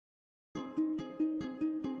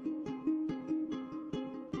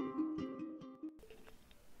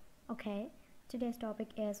Okay, today's topic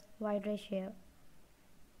is void ratio.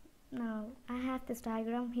 Now, I have this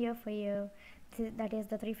diagram here for you. That is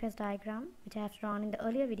the three-phase diagram which I have drawn in the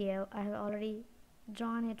earlier video. I have already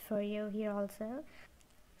drawn it for you here also,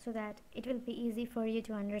 so that it will be easy for you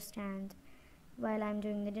to understand while I'm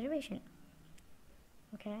doing the derivation.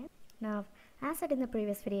 Okay, now as said in the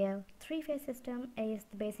previous video, three-phase system is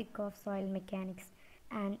the basic of soil mechanics.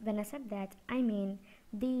 And when I said that, I mean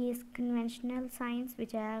these conventional signs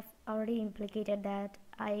which I have already implicated that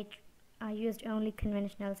I used only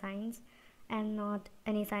conventional signs and not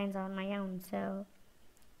any signs on my own. So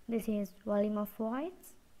this is volume of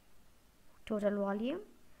voids, total volume,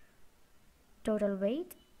 total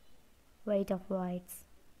weight, weight of voids,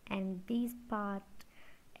 and this part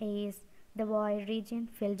is the void region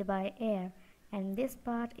filled by air, and this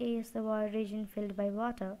part is the void region filled by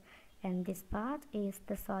water, and this part is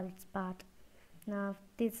the solids part. Now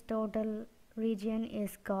this total region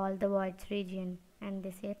is called the voids region, and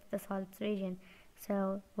this is the solids region.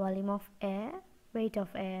 So volume of air, weight of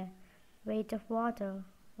water,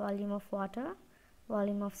 volume of water,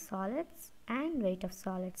 volume of solids, and weight of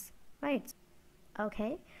solids, right?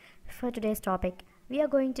 Okay, for today's topic we are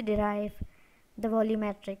going to derive the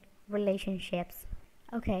volumetric relationships.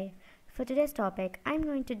 Okay, for today's topic I'm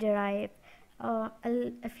going to derive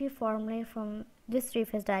a few formulae from this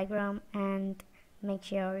three-phase diagram, and make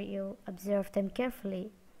sure you observe them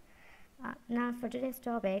carefully. Now for today's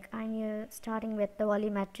topic I'm starting with the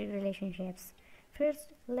volumetric relationships.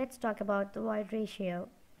 First, let's talk about the void ratio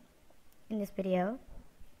in this video.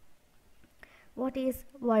 What is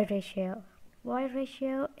void ratio? Void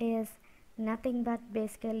ratio is nothing but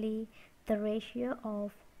basically the ratio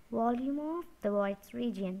of volume of the voids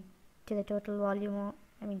region to the total volume of,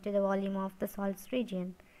 to the volume of the solids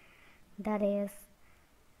region. That is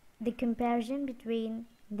the comparison between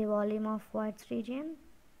the volume of voids region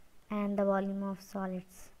and the volume of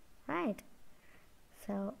solids, right?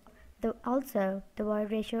 So also the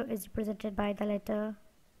void ratio is represented by the letter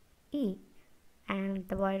E, and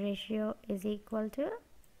the void ratio is equal to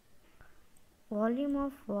volume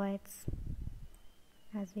of voids,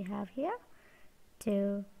 as we have here,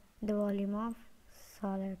 to the volume of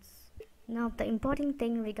solids. Now the important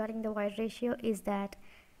thing regarding the void ratio is that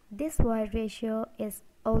this void ratio is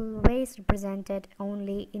always represented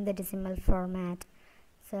only in the decimal format.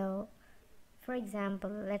 So for example,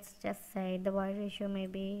 let's just say the void ratio may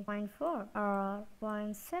be 0.4 or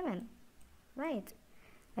 0.7, right?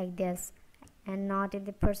 Like this, and not in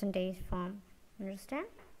the percentage form. Understand?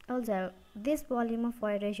 Also, this volume of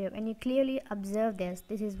void ratio, when you clearly observe this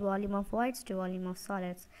is volume of voids to volume of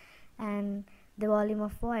solids, and the volume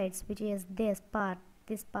of voids, which is this part,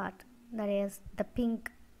 that is the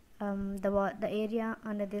pink, the area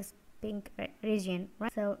under this pink region,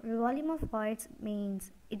 right? So the volume of voids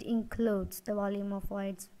means it includes the volume of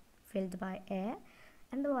voids filled by air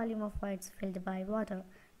and the volume of voids filled by water.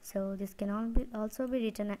 So this can also be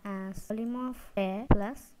written as volume of air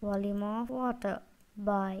plus volume of water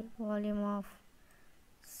by volume of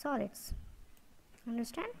solids.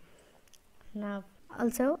 Understand? Now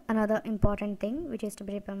also another important thing which is to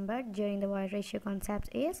be remembered during the void ratio concept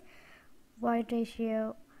is void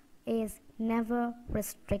ratio is never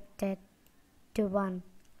restricted to 1.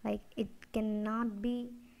 Like, it cannot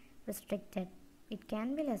be restricted. It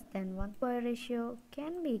can be less than 1. Void ratio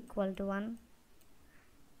can be equal to 1.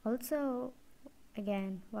 Also,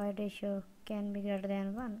 again, void ratio can be greater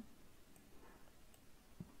than 1.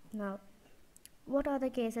 Now, what are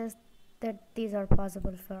the cases that these are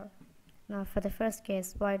possible for? Now, for the first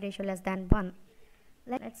case, void ratio less than 1,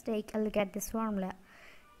 let's take a look at this formula.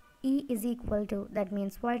 E is equal to, that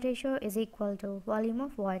means void ratio is equal to volume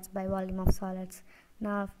of voids by volume of solids.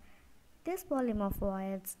 Now this volume of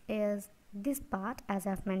voids is this part, as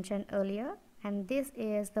I've mentioned earlier, and this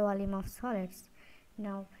is the volume of solids.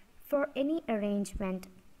 Now for any arrangement,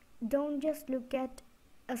 don't just look at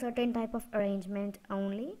a certain type of arrangement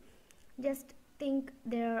only, just think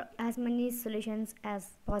there are as many solutions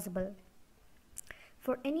as possible.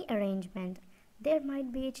 For any arrangement, there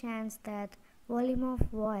might be a chance that volume of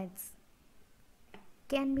voids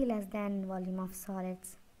can be less than volume of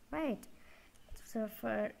solids, right? So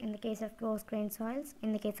for in the case of coarse grained soils,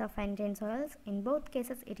 in the case of fine grained soils, in both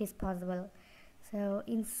cases it is possible. So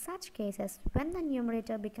in such cases, when the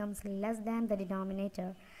numerator becomes less than the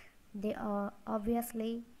denominator, they are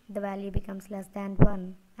obviously the value becomes less than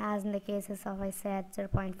 1, as in the cases of, I said,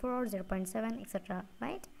 0.4, 0.7, etc.,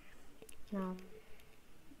 right? Now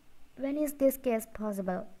when is this case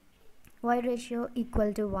possible? Void ratio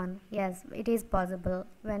equal to 1. Yes, it is possible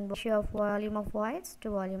when ratio of volume of voids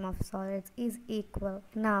to volume of solids is equal.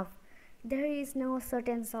 Now There is no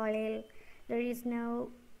certain soil, there is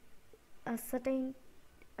no a certain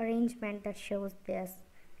arrangement that shows this.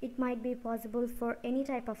 It might be possible for any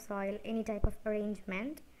type of soil, any type of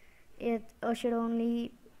arrangement. It should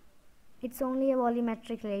only, it's only a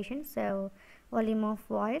volumetric relation, so volume of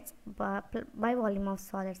voids by volume of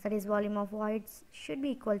solids, that is volume of voids should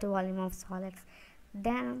be equal to volume of solids,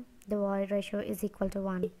 then the void ratio is equal to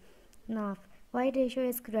 1. Now void ratio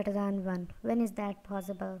is greater than 1. When is that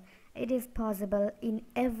possible? It is possible in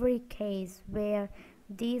every case where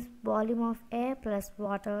this volume of air plus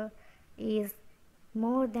water is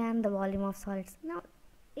more than the volume of solids. Now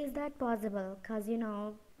is that possible? Because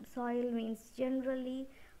soil means generally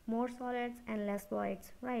more solids and less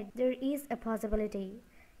voids, right? There is a possibility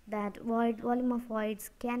that volume of voids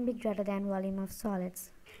can be greater than volume of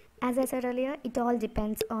solids. As I said earlier, it all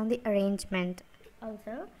depends on the arrangement.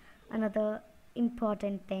 Also, another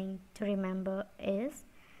important thing to remember is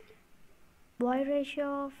void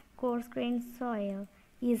ratio of coarse grained soil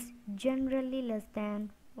is generally less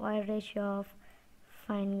than void ratio of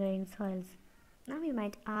fine grained soils. Now you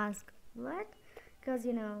might ask, what? Because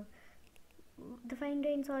the fine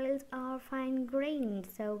grained soils are fine grained,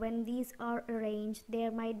 so when these are arranged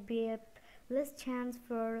there might be a less chance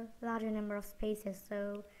for larger number of spaces,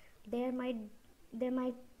 so they might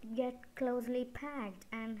get closely packed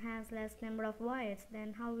and has less number of voids.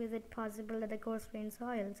 Then how is it possible that the coarse grained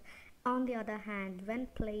soils, on the other hand, when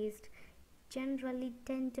placed, generally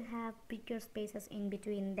tend to have bigger spaces in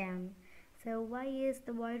between them? So why is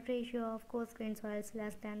the void ratio of coarse grained soils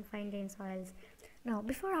less than fine grained soils? Now,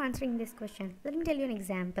 before answering this question, let me tell you an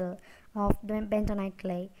example of the bentonite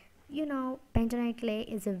clay. Bentonite clay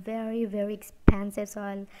is a very, very expensive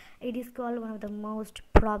soil. It is called one of the most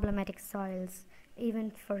problematic soils,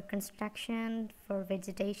 even for construction, for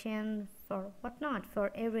vegetation, for whatnot,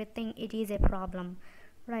 for everything. It is a problem,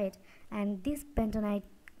 right? And this bentonite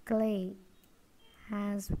clay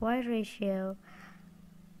has void ratio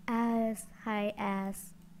as high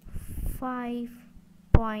as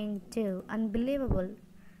 5.2. Unbelievable,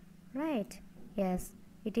 right? Yes,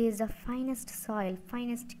 it is the finest soil,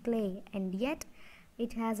 finest clay, and yet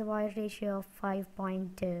it has a void ratio of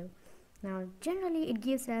 5.2. Now generally it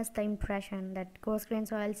gives us the impression that coarse grained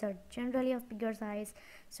soils are generally of bigger size,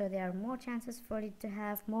 so there are more chances for it to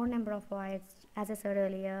have more number of voids, as I said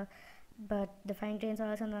earlier. But the fine grained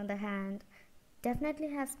soils, on the other hand, definitely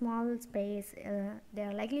have small space. They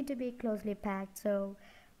are likely to be closely packed. So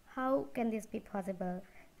how can this be possible?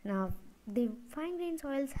 Now the fine grained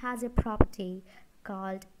soils has a property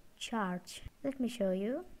called charge. Let me show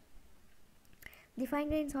you. The fine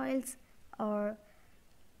grained soils are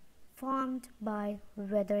formed by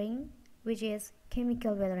weathering, which is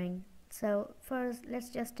chemical weathering. So first let's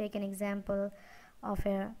just take an example of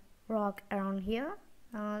a rock around here.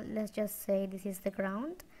 Let's just say this is the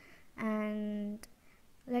ground, and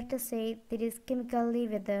let us say it is chemically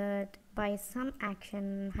weathered by some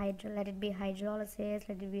action, let it be hydrolysis,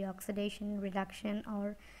 let it be oxidation, reduction,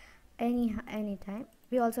 or any type.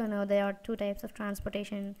 We also know there are two types of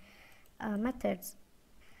transportation methods.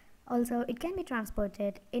 Also, it can be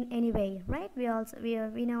transported in any way, right? We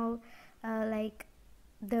know like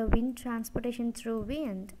the wind transportation through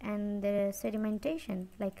wind, and the sedimentation,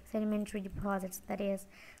 like sedimentary deposits, that is,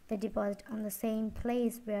 they deposit on the same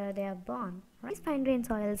place where they are born, right? These fine grained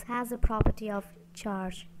soils has a property of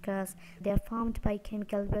charge because they are formed by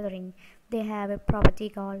chemical weathering. They have a property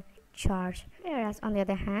called charge. Whereas on the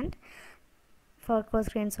other hand, for coarse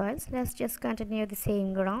grained soils, let's just continue the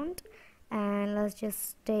same ground, and let's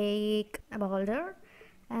just take a boulder,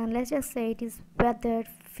 and let's just say it is weathered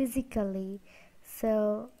physically,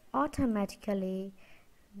 so automatically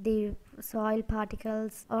the soil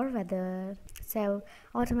particles are weathered. So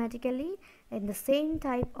automatically, in the same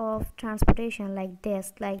type of transportation like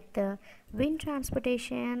this, like the wind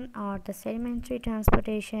transportation or the sedimentary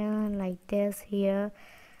transportation like this here,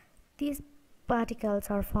 these particles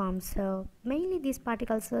are formed. So mainly these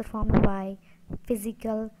particles are formed by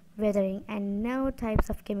physical weathering and no types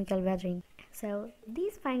of chemical weathering. So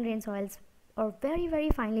these fine grained soils are very, very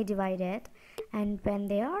finely divided, and when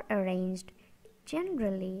they are arranged,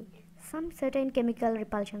 generally some certain chemical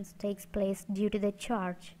repulsions takes place due to the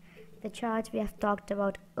charge we have talked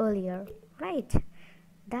about earlier, right?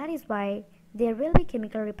 That is why there will be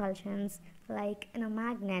chemical repulsions, like in a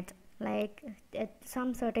magnet, like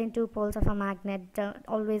some certain two poles of a magnet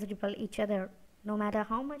always repel each other no matter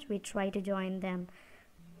how much we try to join them.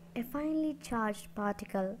 A finely charged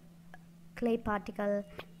particle, clay particle,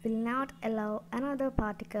 will not allow another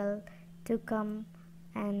particle to come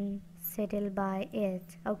and settle by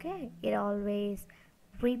it. Okay, it always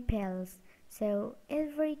repels. So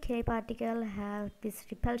every clay particle have this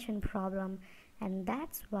repulsion problem, and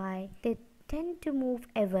that's why they tend to move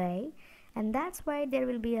away, and that's why there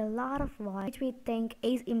will be a lot of void which we think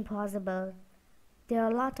is impossible. There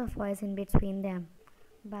are a lot of voids in between them.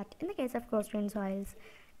 But in the case of coarse-grained soils,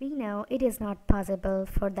 we know it is not possible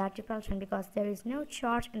for that repulsion because there is no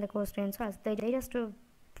charge in the coarse-grained soils. They just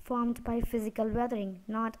formed by physical weathering,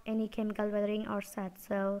 not any chemical weathering or such.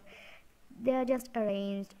 So they are just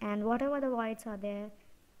arranged, and whatever the voids are there,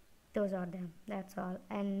 those are them. That's all,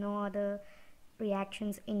 and no other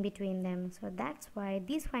reactions in between them. So that's why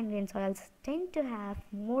these fine-grained soils tend to have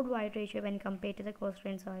more void ratio when compared to the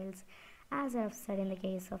coarse-grained soils, as I've said in the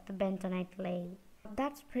case of the bentonite clay.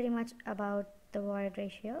 That's pretty much about the void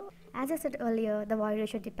ratio. As I said earlier, the void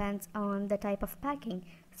ratio depends on the type of packing.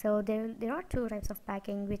 So there are two types of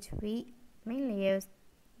packing which we mainly use.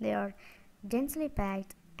 They are densely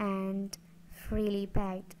packed and freely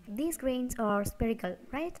packed. These grains are spherical,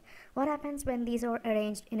 right? What happens when these are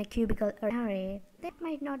arranged in a cubical array? That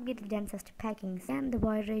might not be the densest packings, and the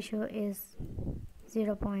void ratio is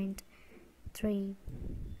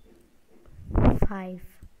 0.35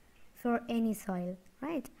 for any soil,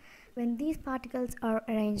 right? When these particles are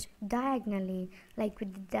arranged diagonally,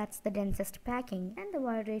 that's the densest packing, and the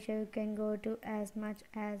void ratio can go to as much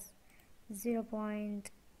as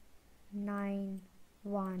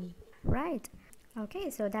 0.91, right? Okay,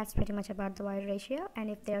 so that's pretty much about the void ratio, and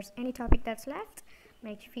if there's any topic that's left,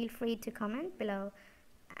 feel free to comment below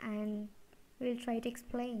and we'll try to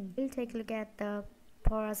explain. We'll take a look at the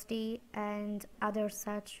porosity and other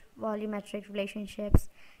such volumetric relationships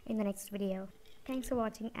in the next video. Thanks for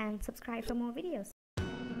watching and subscribe for more videos.